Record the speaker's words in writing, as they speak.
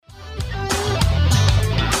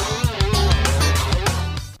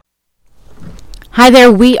Hi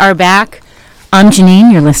there, we are back. I'm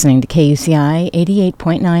Janine. You're listening to KUCI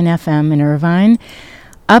 88.9 FM in Irvine.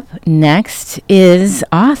 Up next is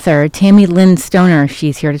author Tammy Lynn Stoner.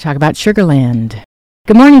 She's here to talk about Sugarland.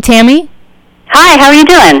 Good morning, Tammy. Hi, how are you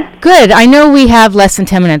doing? Good. I know we have less than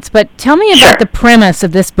 10 minutes, but tell me about the premise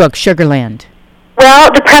of this book, Sugarland.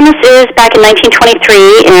 Well, the premise is back in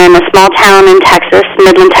 1923 in a small town in Texas,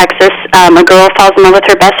 Midland, Texas, a girl falls in love with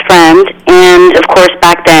her best friend, and of course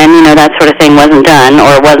back then, that sort of thing wasn't done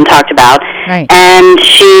or wasn't talked about. Right. And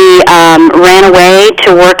she ran away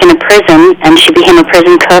to work in a prison, and she became a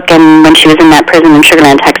prison cook, and when she was in that prison in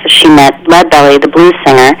Sugarland, Texas, she met Leadbelly, the blues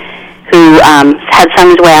singer, who had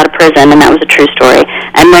sung his way out of prison, and that was a true story.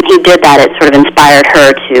 And when he did that, it sort of inspired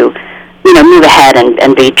her to move ahead and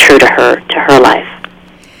be true to her life.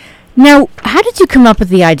 Now, how did you come up with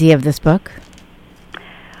the idea of this book?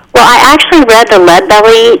 Well, I actually read the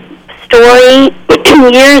Leadbelly story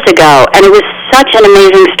years ago, and it was such an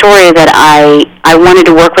amazing story that I wanted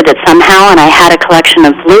to work with it somehow, and I had a collection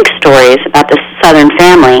of link stories about this Southern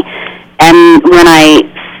family. And when I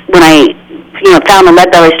found the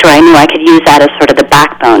Leadbelly story, I knew I could use that as sort of the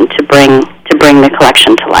backbone to bring the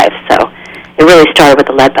collection to life. So it really started with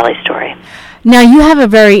the Leadbelly story. Now, you have a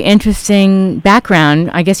very interesting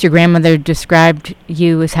background. I guess your grandmother described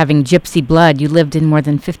you as having gypsy blood. You lived in more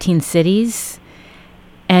than 15 cities,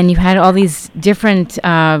 and you had all these different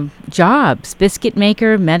jobs: biscuit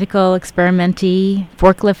maker, medical experimentee,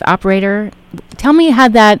 forklift operator. Tell me how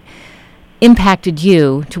that impacted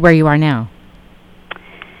you to where you are now.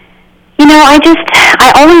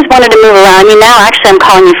 I always wanted to move around. Now, actually, I'm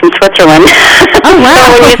calling you from Switzerland. Oh,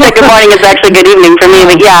 wow. So when you say good morning, it's actually good evening for me,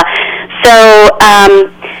 but yeah. So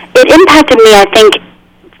it impacted me, I think,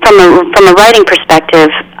 from a writing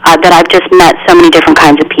perspective, that I've just met so many different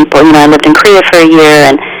kinds of people. I lived in Korea for a year,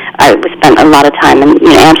 and I spent a lot of time in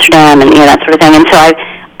Amsterdam and that sort of thing. And so I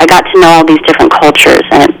got to know all these different cultures,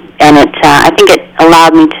 and I think it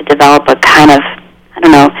allowed me to develop a kind of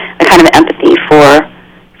empathy for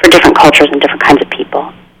different cultures and different kinds of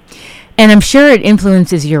people. And I'm sure it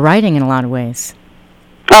influences your writing in a lot of ways.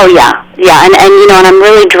 Oh, yeah, and I'm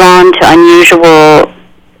really drawn to unusual,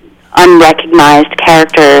 unrecognized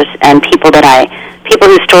characters and people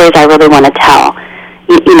whose stories I really want to tell.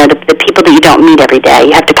 The people that you don't meet every day.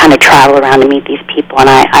 You have to kind of travel around to meet these people, and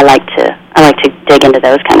I like to dig into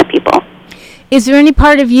those kind of people. Is there any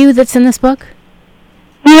part of you that's in this book?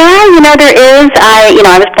 Yeah, there is. I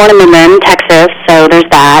was born in Midland, Texas, so there's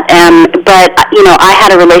that. But I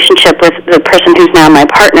had a relationship with the person who's now my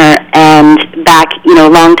partner, and back, a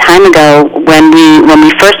long time ago, when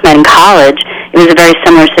we first met in college, it was a very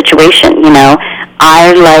similar situation.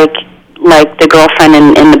 I like the girlfriend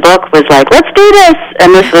in the book was like, let's do this,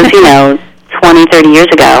 and this was 20, 30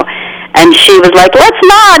 years ago. And she was like, let's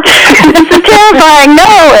not. This is terrifying.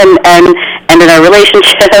 No. And ended our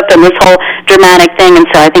relationship and this whole dramatic thing. And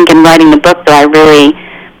so I think in writing the book, though, writing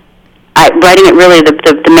it really,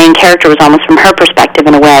 the main character was almost from her perspective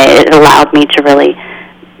in a way. It allowed me to really,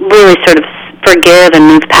 really sort of forgive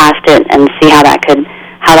and move past it and see how that could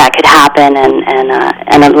happen. And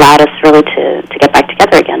it allowed us really to get back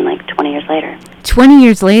together again, like 20 years later. 20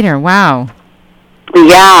 years later. Wow.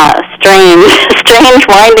 Yeah, strange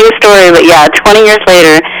winding story, but yeah, 20 years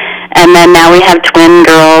later, and then now we have twin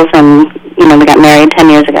girls, and we got married 10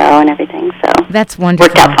 years ago and everything, so that's wonderful.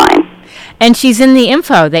 Worked out fine. And she's in the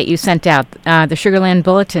info that you sent out, the Sugarland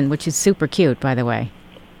Bulletin, which is super cute, by the way.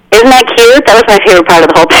 Isn't that cute? That was my favorite part of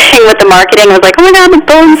the whole thing with the marketing. I was like, oh my God, the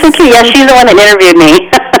bulletin's so cute. Yeah, she's the one that interviewed me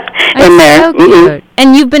in there. So cute.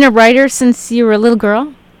 And you've been a writer since you were a little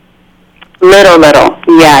girl? Little.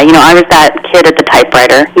 Yeah, I was that kid at the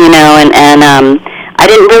typewriter, and I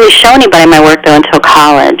didn't really show anybody my work, though, until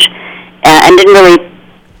college, and didn't really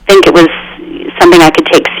think it was something I could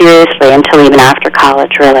take seriously until even after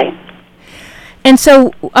college, really. And so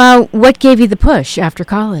what gave you the push after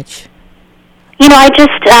college? I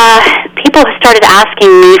just, people started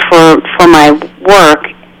asking me for my work,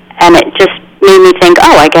 and it just made me think,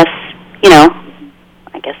 I guess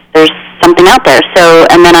there's something out there. So,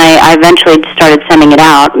 and then I eventually started sending it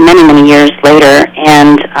out many, many years later,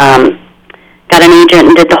 and got an agent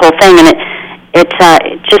and did the whole thing. And it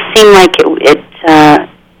just seemed like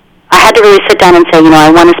I had to really sit down and say,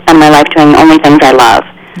 I want to spend my life doing only things I love.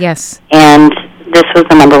 Yes. And this was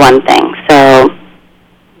the number one thing. So,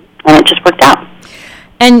 and it just worked out.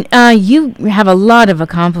 And you have a lot of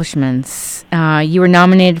accomplishments. You were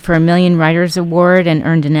nominated for a Million Writers Award and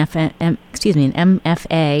earned an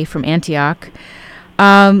MFA from Antioch.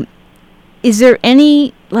 Is there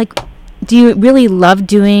any, do you really love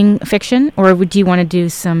doing fiction, or do you want to do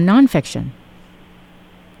some nonfiction?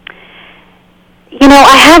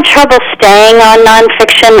 I have trouble staying on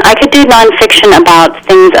nonfiction. I could do nonfiction about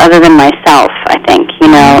things other than myself, I think,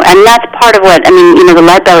 and that's part of what, the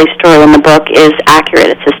Lead Belly story in the book is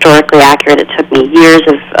accurate. It's historically accurate. It took me years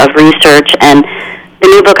of research, and the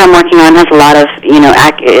new book I'm working on has a lot of,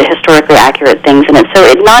 historically accurate things in it. So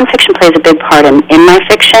nonfiction plays a big part in my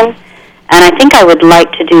fiction, and I think I would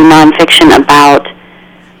like to do nonfiction about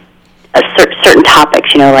certain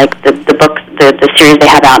topics, like the book, the series they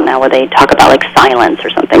have out now where they talk about, like, silence or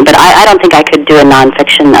something. But I don't think I could do a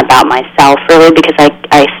nonfiction about myself, really, because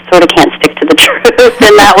I sort of can't stick to the truth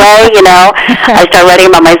in that way, I start writing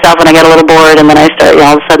about myself when I get a little bored, and then I start,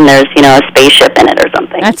 all of a sudden there's, a spaceship in it or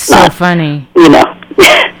something. That's so funny.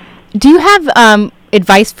 Do you have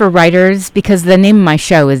advice for writers? Because the name of my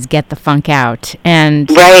show is Get the Funk Out.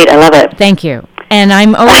 And right, I love it. Thank you. And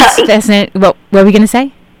I'm always fascinated. What were we going to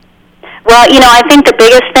say? Well, I think the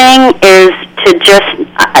biggest thing is to just,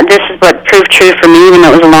 this is what proved true for me, even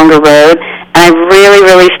though it was a longer road, and I really,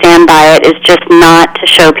 really stand by it, is just not to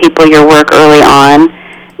show people your work early on,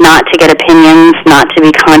 not to get opinions, not to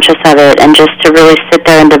be conscious of it, and just to really sit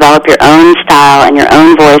there and develop your own style and your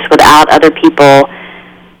own voice without other people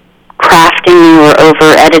crafting you or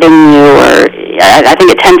over-editing you, or I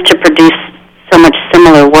think it tends to produce so much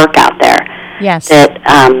similar work out there. Yes. That,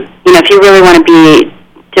 if you really want to be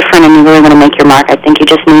different and you really want to make your mark, I think you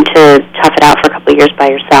just need to tough it out for a couple of years by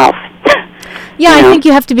yourself. Yeah, I think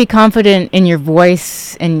you have to be confident in your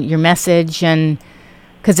voice and your message, and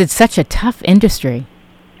because it's such a tough industry.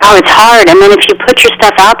 Oh, it's hard. I mean, if you put your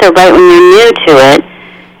stuff out there right when you're new to it,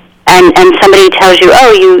 and somebody tells you,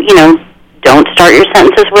 don't start your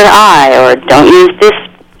sentences with I, or don't use this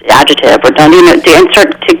adjective, or don't, and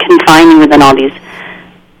start to confine you within all these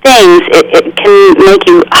things, it can make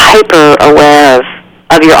you hyper aware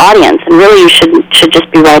of your audience, and really you should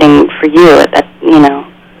just be writing for you at that,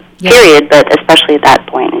 period, but especially at that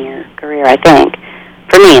point in your career, I think,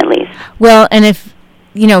 for me at least. Well, and if,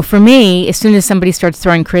 for me, as soon as somebody starts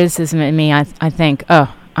throwing criticism at me, I think,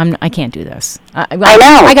 oh, I can't do this. I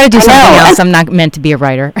know. I got to do something else. I'm not meant to be a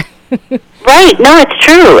writer. Right. No, it's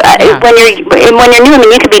true. Yeah. When you're new,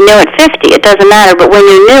 you could be new at 50. It doesn't matter. But when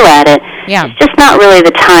you're new at it, it's just not really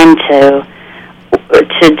the time to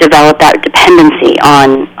develop that dependency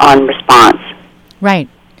on response. Right.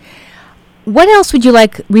 What else would you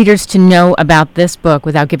like readers to know about this book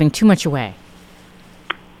without giving too much away?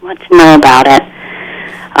 What to know about it?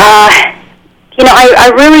 I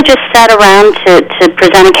really just sat around to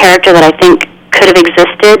present a character that I think could have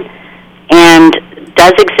existed and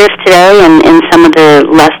does exist today in some of the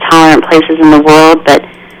less tolerant places in the world. But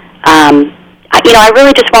I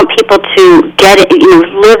really just want people to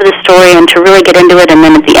live the story and to really get into it, and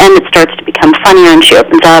then at the end it starts to become funnier and she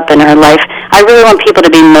opens up in her life. I really want people to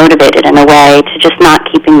be motivated in a way to just not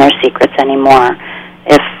keeping their secrets anymore.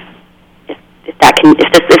 If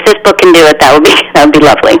this book can do it, that would be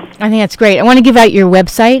lovely. I think that's great. I want to give out your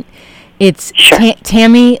website. It's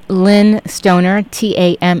Tammy Lynn Stoner,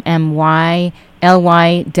 TammyLynne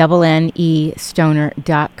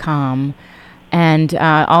Stoner.com. And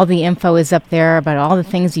all the info is up there about all the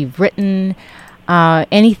things you've written.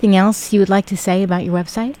 Anything else you would like to say about your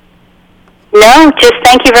website? No, just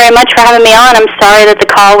thank you very much for having me on. I'm sorry that the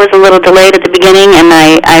call was a little delayed at the beginning, and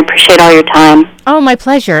I appreciate all your time. Oh, my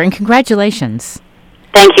pleasure, and congratulations.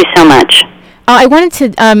 Thank you so much. I wanted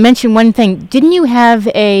to mention one thing. Didn't you have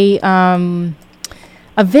a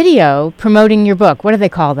video promoting your book? What do they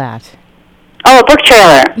call that? Oh, a book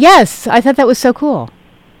trailer. Yes, I thought that was so cool.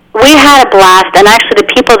 We had a blast, and actually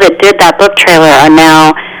the people that did that book trailer are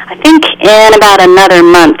now, I think in about another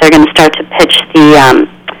month, they're going to start to pitch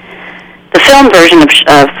the film version of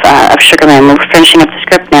Sugarland. We're finishing up the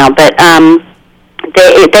script now, but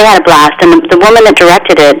they had a blast, and the woman that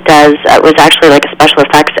directed it was actually like a special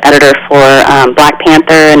effects editor for Black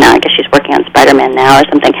Panther, and I guess she's working on Spider-Man now or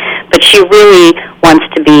something. But she really wants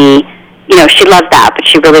to be, she loves that, but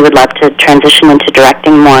she really would love to transition into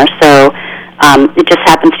directing more. So it just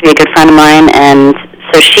happens to be a good friend of mine, and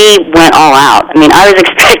so she went all out. I mean, I was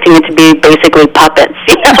expecting it to be basically puppets,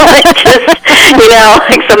 like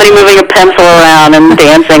like somebody moving a pencil around and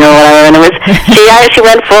dancing or whatever. And she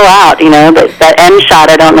went full out. That end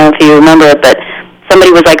shot, I don't know if you remember it, but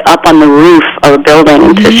somebody was like up on the roof of a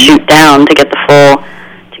building to shoot down to get the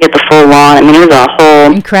full lawn. I mean, it was a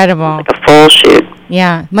whole incredible, like a full shoot.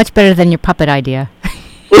 Yeah, much better than your puppet idea.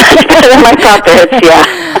 Much better than my puppets.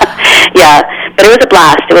 Yeah. But it was a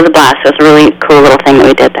blast. It was a really cool little thing that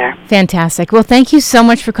we did there. Fantastic. Well, thank you so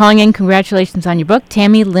much for calling in. Congratulations on your book,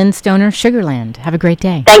 Tammy Lynne Stoner, Sugarland. Have a great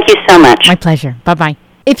day. Thank you so much. My pleasure. Bye-bye.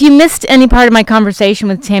 If you missed any part of my conversation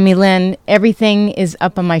with Tami Lynn, everything is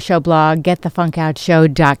up on my show blog,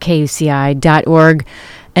 getthefunkoutshow.kuci.org.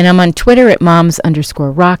 And I'm on Twitter at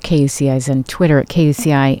moms_rock. KUCI is on Twitter at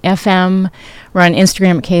KUCI FM. We're on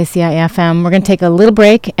Instagram at KUCI FM. We're going to take a little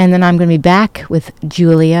break, and then I'm going to be back with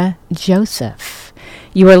Julia Joseph.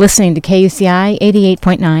 You are listening to KUCI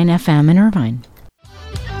 88.9 FM in Irvine.